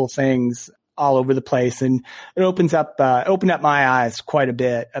 really cool things all over the place. And it opened up my eyes quite a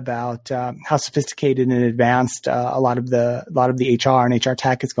bit about how sophisticated and advanced a lot of the HR and HR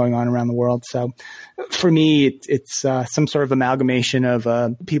tech is going on around the world. So for me, it's some sort of amalgamation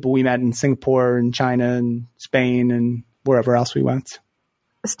of people we met in Singapore and China and Spain and wherever else we went.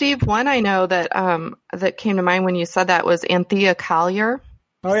 Steve, one I know that came to mind when you said that was Anthea Collier.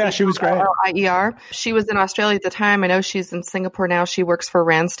 Oh, yeah, she was great. IER. She was in Australia at the time. I know she's in Singapore now. She works for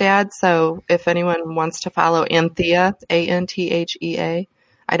Randstad. So if anyone wants to follow Anthea, Anthea,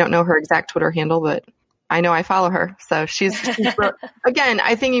 I don't know her exact Twitter handle, but I know I follow her. So she's again,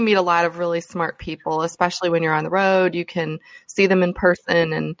 I think you meet a lot of really smart people, especially when you're on the road. You can see them in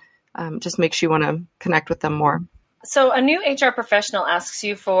person and just makes you want to connect with them more. So a new HR professional asks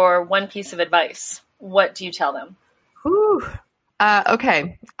you for one piece of advice. What do you tell them? Whew.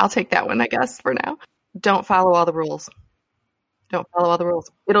 Okay, I'll take that one, I guess, for now. Don't follow all the rules.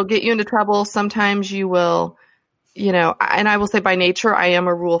 It'll get you into trouble. Sometimes you will, and I will say by nature, I am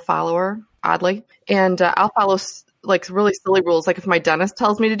a rule follower, oddly. And I'll follow like really silly rules. Like if my dentist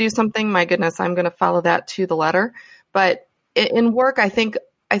tells me to do something, my goodness, I'm going to follow that to the letter. But in work, I think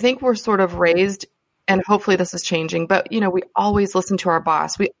we're sort of raised, and hopefully this is changing, but we always listen to our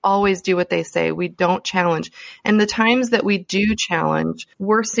boss. We always do what they say. We don't challenge. And the times that we do challenge,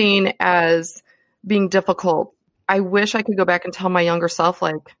 we're seen as being difficult. I wish I could go back and tell my younger self,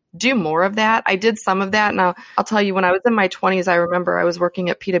 like, do more of that. I did some of that. And I'll tell you, when I was in my 20s, I remember I was working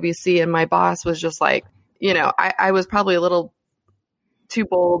at PwC and my boss was just like, I was probably a little too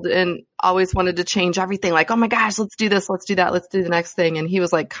bold and always wanted to change everything. Like, oh my gosh, let's do this. Let's do that. Let's do the next thing. And he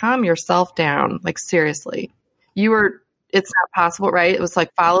was like, calm yourself down. Like, seriously, it's not possible, right? It was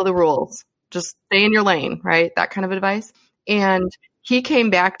like, follow the rules, just stay in your lane, right? That kind of advice. And he came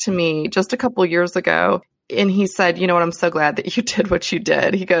back to me just a couple years ago and he said, you know what? I'm so glad that you did what you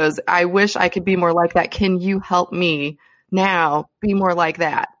did. He goes, I wish I could be more like that. Can you help me now be more like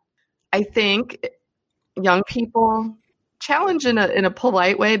that? I think young people challenge in a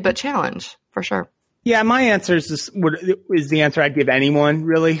polite way, but challenge for sure. Yeah, my answer is the answer I'd give anyone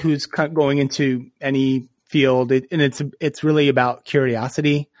really who's going into any field, and it's really about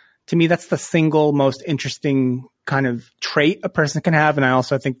curiosity. To me, that's the single most interesting kind of trait a person can have, and I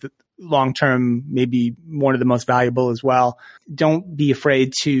also think that long-term, maybe one of the most valuable as well. Don't be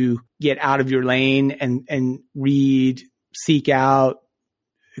afraid to get out of your lane and read, seek out,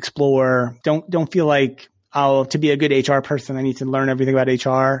 explore. Don't feel like, oh, to be a good HR person, I need to learn everything about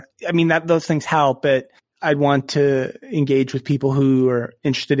HR. I mean, those things help, but I'd want to engage with people who are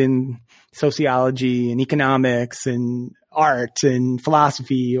interested in sociology and economics and art and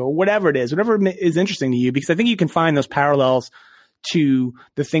philosophy or whatever it is, whatever is interesting to you, because I think you can find those parallels to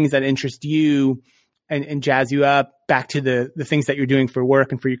the things that interest you and jazz you up back to the things that you're doing for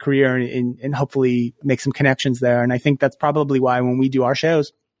work and for your career and hopefully make some connections there. And I think that's probably why when we do our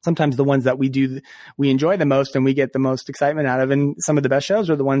shows, sometimes the ones that we enjoy the most and we get the most excitement out of, and some of the best shows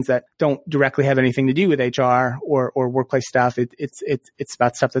are the ones that don't directly have anything to do with HR or workplace stuff. It's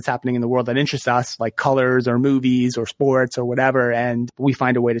about stuff that's happening in the world that interests us, like colors or movies or sports or whatever, and we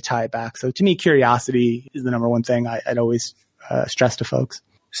find a way to tie it back. So to me, curiosity is the number one thing I'd always stress to folks.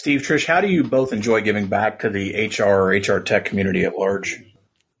 Steve, Trish, how do you both enjoy giving back to the HR or HR tech community at large?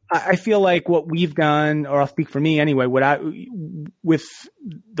 I feel like what we've done, or I'll speak for me anyway, with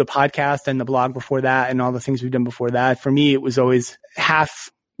the podcast and the blog before that and all the things we've done before that, for me, it was always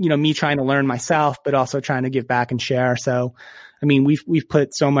half, me trying to learn myself, but also trying to give back and share. So, I mean, we've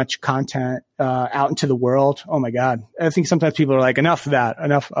put so much content out into the world. Oh my God. I think sometimes people are like, enough of that,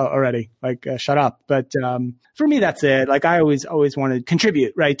 enough already, like shut up. But for me, that's it. Like I always want to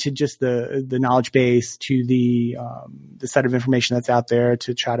contribute, right, to just the knowledge base, to the set of information that's out there,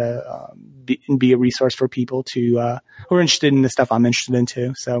 to try to be a resource for people who are interested in the stuff I'm interested in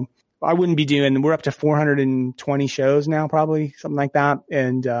too. So I wouldn't be we're up to 420 shows now, probably something like that.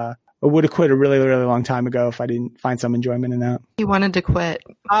 And I would have quit a really, really long time ago if I didn't find some enjoyment in that. He wanted to quit.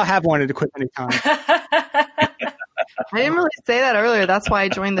 I have wanted to quit many times. I didn't really say that earlier. That's why I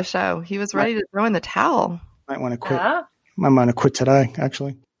joined the show. He was ready to throw in the towel. Might want to quit. I might want to quit today,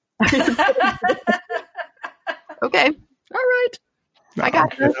 actually. Okay. All right. No, I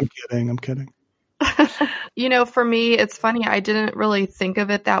got you. I'm kidding. For me, it's funny. I didn't really think of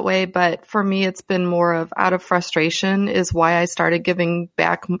it that way, but for me, it's been more of out of frustration is why I started giving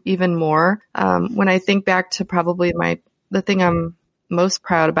back even more. When I think back to probably the thing I'm most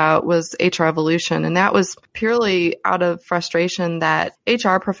proud about was HR Evolution. And that was purely out of frustration that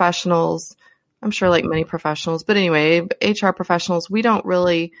HR professionals, I'm sure like many professionals, but anyway, HR professionals, we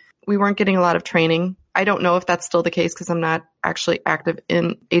weren't getting a lot of training. I don't know if that's still the case because I'm not actually active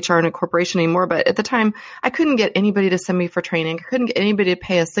in HR in a corporation anymore. But at the time, I couldn't get anybody to send me for training. I couldn't get anybody to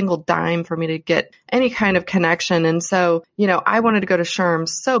pay a single dime for me to get any kind of connection. And so, I wanted to go to SHRM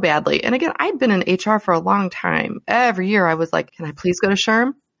so badly. And again, I'd been in HR for a long time. Every year I was like, can I please go to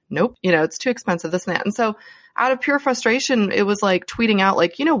SHRM? Nope. It's too expensive, this and that. And so out of pure frustration, it was like tweeting out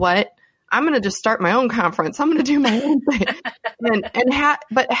like, you know what? I'm going to just start my own conference. I'm going to do my own thing.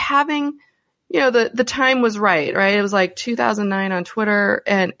 But having, the time was right? It was like 2009 on Twitter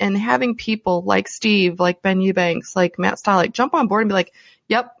and having people like Steve, like Ben Eubanks, like Matt Stolick jump on board and be like,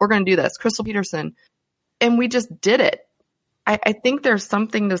 yep, we're going to do this. Crystal Peterson. And we just did it. I think there's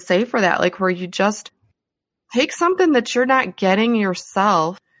something to say for that, like where you just take something that you're not getting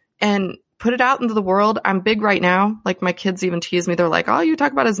yourself and put it out into the world. I'm big right now. Like my kids even tease me. They're like, all you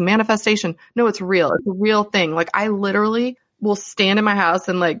talk about is manifestation. No, it's real. It's a real thing. Like I literally will stand in my house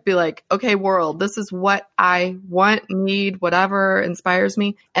and like be like, okay, world, this is what I want, need, whatever inspires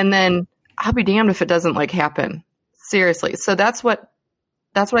me. And then I'll be damned if it doesn't like happen. Seriously. So that's what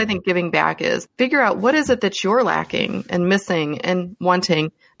I think giving back is. Figure out what is it that you're lacking and missing and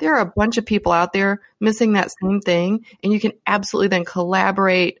wanting. There are a bunch of people out there missing that same thing. And you can absolutely then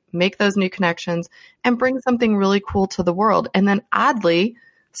collaborate, make those new connections and bring something really cool to the world. And then oddly,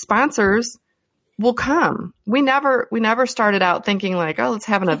 sponsors will come. We never started out thinking like, oh, let's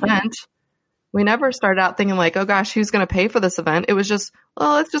have an event. We never started out thinking like, oh gosh, who's going to pay for this event? It was just,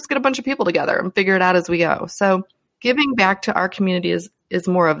 well, let's just get a bunch of people together and figure it out as we go. So giving back to our community is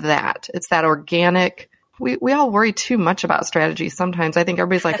more of that. It's that organic. We all worry too much about strategy. Sometimes I think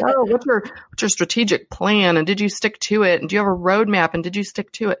everybody's like, oh, what's your strategic plan? And did you stick to it? And do you have a roadmap? And did you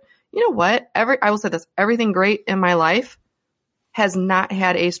stick to it? You know what? I will say this, everything great in my life has not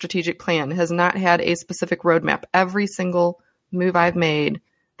had a strategic plan, has not had a specific roadmap. Every single move I've made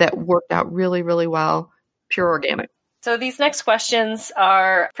that worked out really, really well, pure organic. So these next questions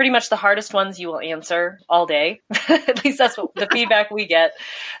are pretty much the hardest ones you will answer all day. At least that's what the feedback we get.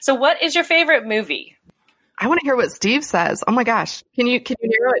 So what is your favorite movie? I want to hear what Steve says. Oh my gosh. Can you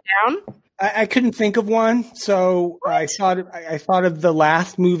narrow it down? I couldn't think of one. So I thought of the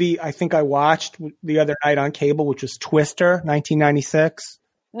last movie I think I watched the other night on cable, which was Twister, 1996.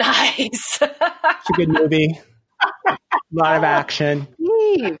 Nice. It's a good movie. A lot of action.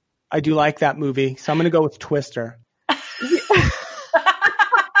 I do like that movie. So I'm going to go with Twister.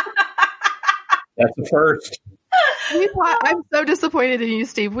 That's the first. I'm so disappointed in you,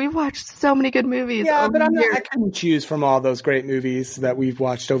 Steve. We've watched so many good movies. Yeah, but I couldn't choose from all those great movies that we've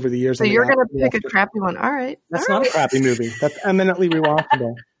watched over the years. So you're going to pick a crappy one. All right. That's not a crappy movie. That's eminently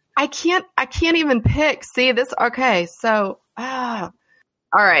rewatchable. I can't even pick. See this? Okay. So, all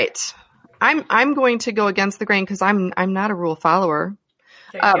right. I'm going to go against the grain because I'm not a rule follower.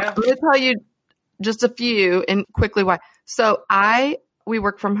 I'm going to tell you just a few and quickly why. So we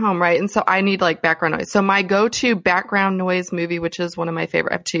work from home, right? And so I need like background noise. So my go-to background noise movie, which is one of my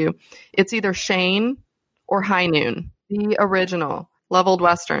favorite, I have two. It's either Shane or High Noon, the original leveled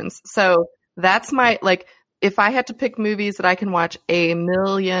westerns. So that's my, like, if I had to pick movies that I can watch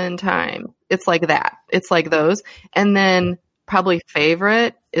 1,000,000 times, it's like that. It's like those. And then probably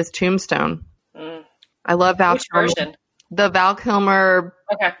favorite is Tombstone. I love Val Kilmer. Which version? The Val Kilmer.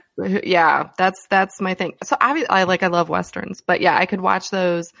 Okay. Yeah, that's my thing. So I love westerns, but yeah, I could watch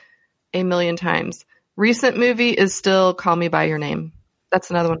those 1,000,000 times. Recent movie is still Call Me by Your Name.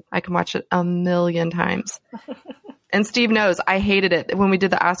 That's another one. I can watch it 1,000,000 times. And Steve knows I hated it when we did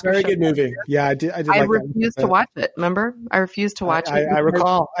the Oscars. Very good movie. Yeah, I did. I refused to watch it. Remember, I refused to watch it. I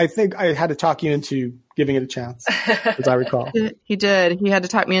recall. I think I had to talk you into giving it a chance, as I recall. He did. He had to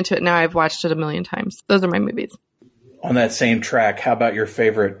talk me into it. Now I've watched it 1,000,000 times. Those are my movies. On that same track, how about your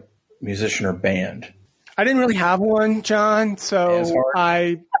favorite musician or band? I didn't really have one, John, so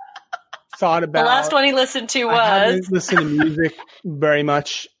I thought about... The last one he listened to was... I haven't listened to music very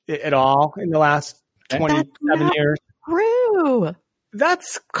much at all in the last 27 years. True.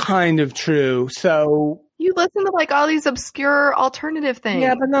 That's kind of true. So... You listen to like all these obscure alternative things.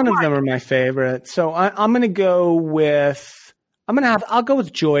 Yeah, but none of them are my favorite. So I'm going to go with... I'll go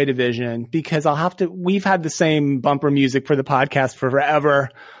with Joy Division because we've had the same bumper music for the podcast for forever.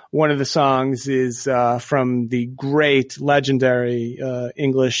 One of the songs is from the great, legendary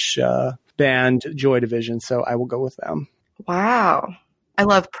English band Joy Division. So I will go with them. Wow. I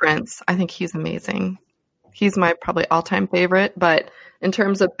love Prince. I think he's amazing. He's my probably all-time favorite. But in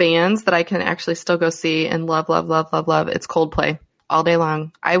terms of bands that I can actually still go see and love, it's Coldplay. All day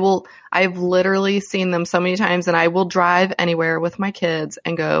long. I've literally seen them so many times, and I will drive anywhere with my kids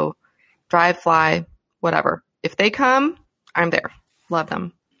and go drive, fly, whatever. If they come, I'm there. Love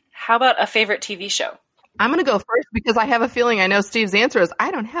them. How about a favorite TV show? I'm going to go first because I have a feeling I know Steve's answer is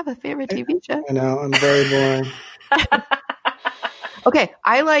I don't have a favorite TV show. I know. I'm very boring. Okay.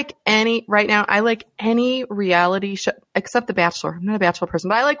 I like any reality show except The Bachelor. I'm not a Bachelor person,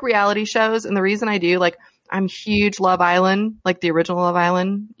 but I like reality shows. And the reason I do, like, I'm huge Love Island, like the original Love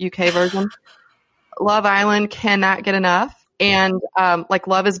Island, UK version. Love Island cannot get enough. And like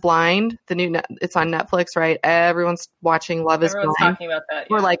Love is Blind, it's on Netflix, right? Everyone's watching Love is Blind. Everyone's talking about that.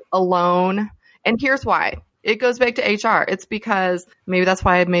 Yeah. We're like Alone. And here's why. It goes back to HR. It's because maybe that's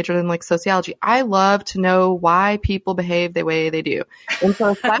why I majored in like sociology. I love to know why people behave the way they do. And so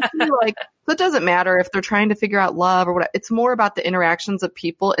especially like, so it doesn't matter if they're trying to figure out love or whatever. It's more about the interactions of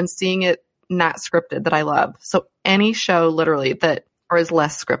people and seeing it not scripted that I love. So any show literally is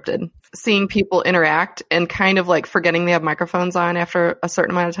less scripted, seeing people interact and kind of like forgetting they have microphones on after a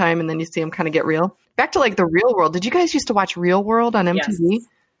certain amount of time. And then you see them kind of get real. Back to like the Real World. Did you guys used to watch Real World on MTV? Yes,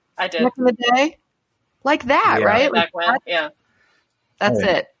 I did. Back in the day? Like that, yeah, right? Back when, yeah. That's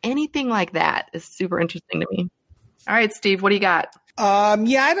it. Anything like that is super interesting to me. All right, Steve, what do you got? I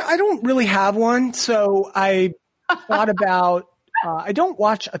don't really have one. So I thought about, I don't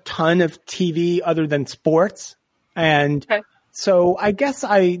watch a ton of TV other than sports. And so I guess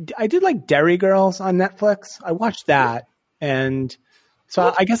I did like Derry Girls on Netflix. I watched that. And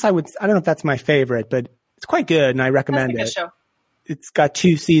so I guess I don't know if that's my favorite, but it's quite good and I recommend it. Show. It's got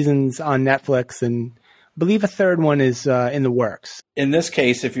 2 seasons on Netflix and I believe a third one is in the works. In this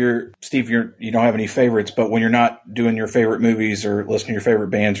case, if you're Steve, you don't have any favorites, but when you're not doing your favorite movies or listening to your favorite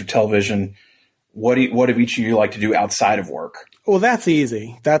bands or television, what of each of you like to do outside of work? Well, that's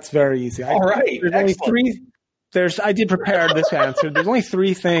easy. That's very easy. All right. There's only 3. I did prepare this answer. There's only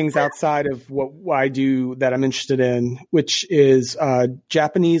 3 things outside of what I do that I'm interested in, which is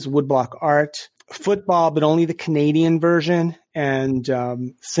Japanese woodblock art, football, but only the Canadian version, and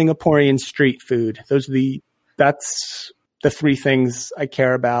Singaporean street food. That's the 3 things I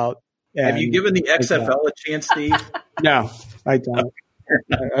care about. Have you given the XFL a chance, Steve? No, I don't.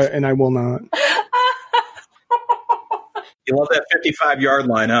 And I will not. You love that 55-yard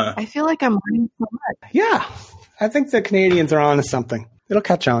line, huh? I feel like I'm learning so much. Yeah. I think the Canadians are on to something. It'll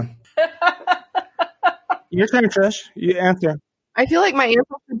catch on. Your turn, Trish. You answer. I feel like my answer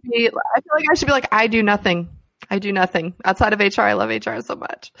should be, I feel like I should be like, I do nothing. Outside of HR, I love HR so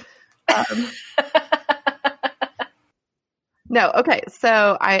much. No, okay.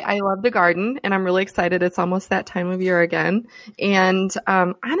 So I love to garden, and I'm really excited. It's almost that time of year again. And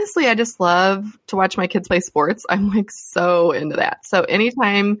honestly, I just love to watch my kids play sports. I'm like so into that. So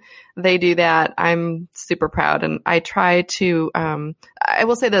anytime they do that, I'm super proud. And I try to, I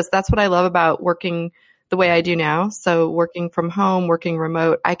will say this, that's what I love about working the way I do now. So working from home, working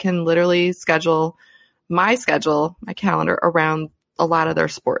remote, I can literally schedule, my calendar around a lot of their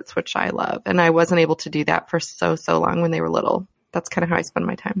sports, which I love. And I wasn't able to do that for so long when they were little. That's kind of how I spend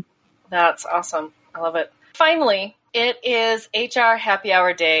my time. That's awesome. I love it. Finally, it is HR Happy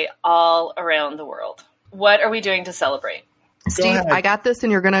Hour Day all around the world. What are we doing to celebrate? Steve, I got this,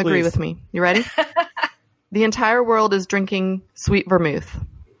 and you're going to agree with me. You ready? The entire world is drinking sweet vermouth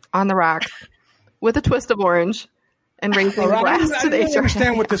on the rocks with a twist of orange and raising a glass to the HR. I didn't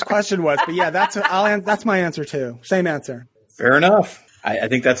understand what this question was, but yeah, that's my answer too. Same answer. Fair enough. I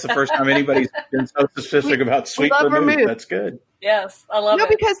think that's the first time anybody's been so specific about sweet vermouth. That's good. Yes, I love it.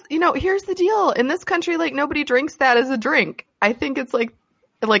 Because, here's the deal. In this country, nobody drinks that as a drink. I think it's like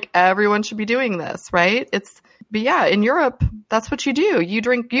everyone should be doing this, right? But yeah, in Europe, that's what you do. You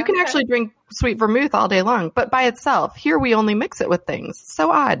can actually drink sweet vermouth all day long, but by itself. Here, we only mix it with things.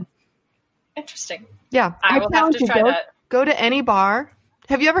 So odd. Interesting. Yeah. I will have to try that. Go to any bar.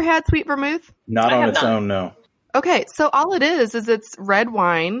 Have you ever had sweet vermouth? Not on its own, no. Okay, so all it is it's red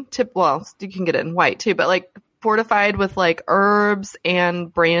wine. Well, you can get it in white too, but fortified with herbs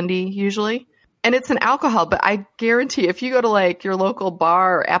and brandy usually. And it's an alcohol, but I guarantee if you go to your local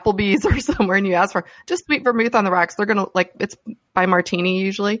bar or Applebee's or somewhere and you ask for just sweet vermouth on the rocks, they're going to it's by martini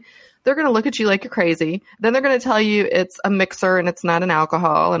usually. They're going to look at you like you're crazy. Then they're going to tell you it's a mixer and it's not an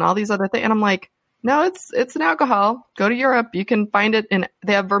alcohol and all these other things. And I'm like, no, it's an alcohol. Go to Europe. You can find it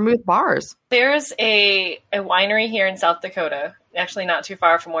they have vermouth bars. There's a winery here in South Dakota, actually not too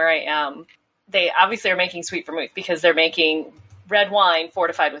far from where I am. They obviously are making sweet vermouth because they're making red wine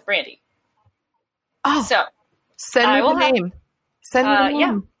fortified with brandy. Oh, so send me the name. Send me the name.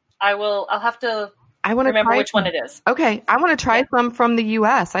 Yeah, I will. I'll have to remember which one it is. Okay. I want to try some from the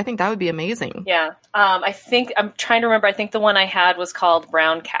U.S. I think that would be amazing. Yeah. I think I'm trying to remember. I think the one I had was called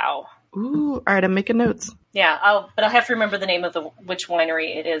Brown Cow. Ooh, all right, I'm making notes. Yeah, but I'll have to remember the name of which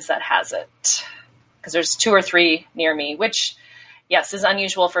winery it is that has it. Because there's 2 or 3 near me, which, yes, is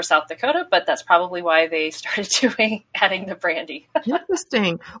unusual for South Dakota, but that's probably why they started adding the brandy.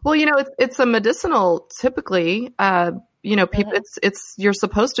 Interesting. Well, it's a medicinal, typically. People, it's you're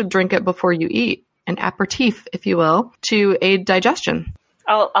supposed to drink it before you eat, an aperitif, if you will, to aid digestion.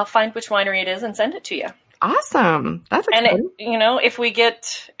 I'll find which winery it is and send it to you. Awesome. That's exciting. And if we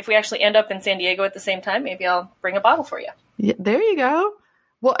actually end up in San Diego at the same time, maybe I'll bring a bottle for you. Yeah, there you go.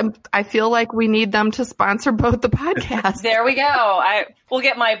 Well, I feel like we need them to sponsor both the podcasts. There we go. We'll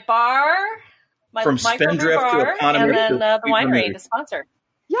get my bar, from Spindrift to Economy, and then the winery to sponsor.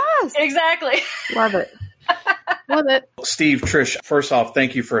 Yes. Exactly. Love it. Love it. Steve Trish, first off,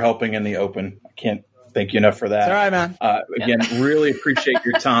 thank you for helping in the open. I can't thank you enough for that. It's all right, man. Again, really appreciate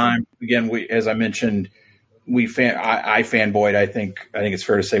your time. Again, as I mentioned, I fanboyed. I think it's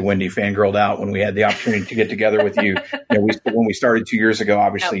fair to say Wendy fangirled out when we had the opportunity to get together with you. When we started 2 years ago,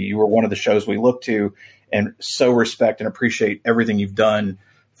 obviously you were one of the shows we looked to, and so respect and appreciate everything you've done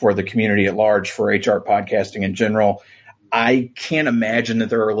for the community at large, for HR podcasting in general. I can't imagine that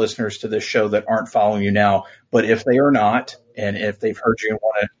there are listeners to this show that aren't following you now, but if they are not, and if they've heard you and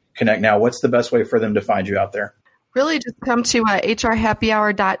want to connect now, what's the best way for them to find you out there? Really just come to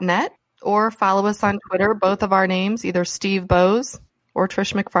hrhappyhour.net. Or follow us on Twitter, both of our names, either Steve Bose or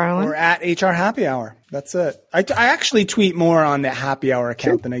Trish McFarland. Or at HR Happy Hour. That's it. I actually tweet more on the Happy Hour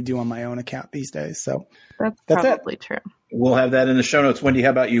account than I do on my own account these days. So that's probably true. We'll have that in the show notes. Wendy, how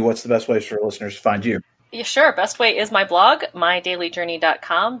about you? What's the best way for listeners to find you? Yeah, sure. Best way is my blog,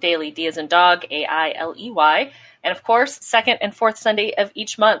 mydailyjourney.com. Daily, D as in dog, AILEY. And of course, second and fourth Sunday of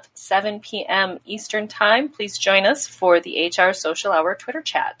each month, 7 p.m. Eastern Time. Please join us for the HR Social Hour Twitter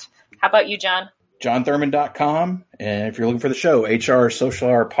chat. How about you, John? JohnThurman.com. And if you're looking for the show,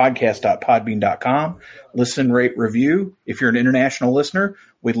 hrsocialhourpodcast.podbean.com. Listen, rate, review. If you're an international listener,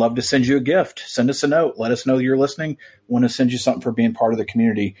 we'd love to send you a gift. Send us a note. Let us know that you're listening. We want to send you something for being part of the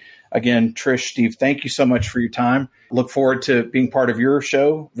community. Again, Trish, Steve, thank you so much for your time. Look forward to being part of your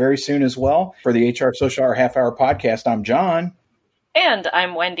show very soon as well. For the HR Social Hour Half Hour Podcast, I'm John. And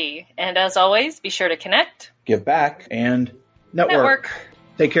I'm Wendy. And as always, be sure to connect, give back, and network.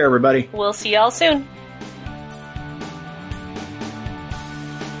 Take care, everybody. We'll see y'all soon.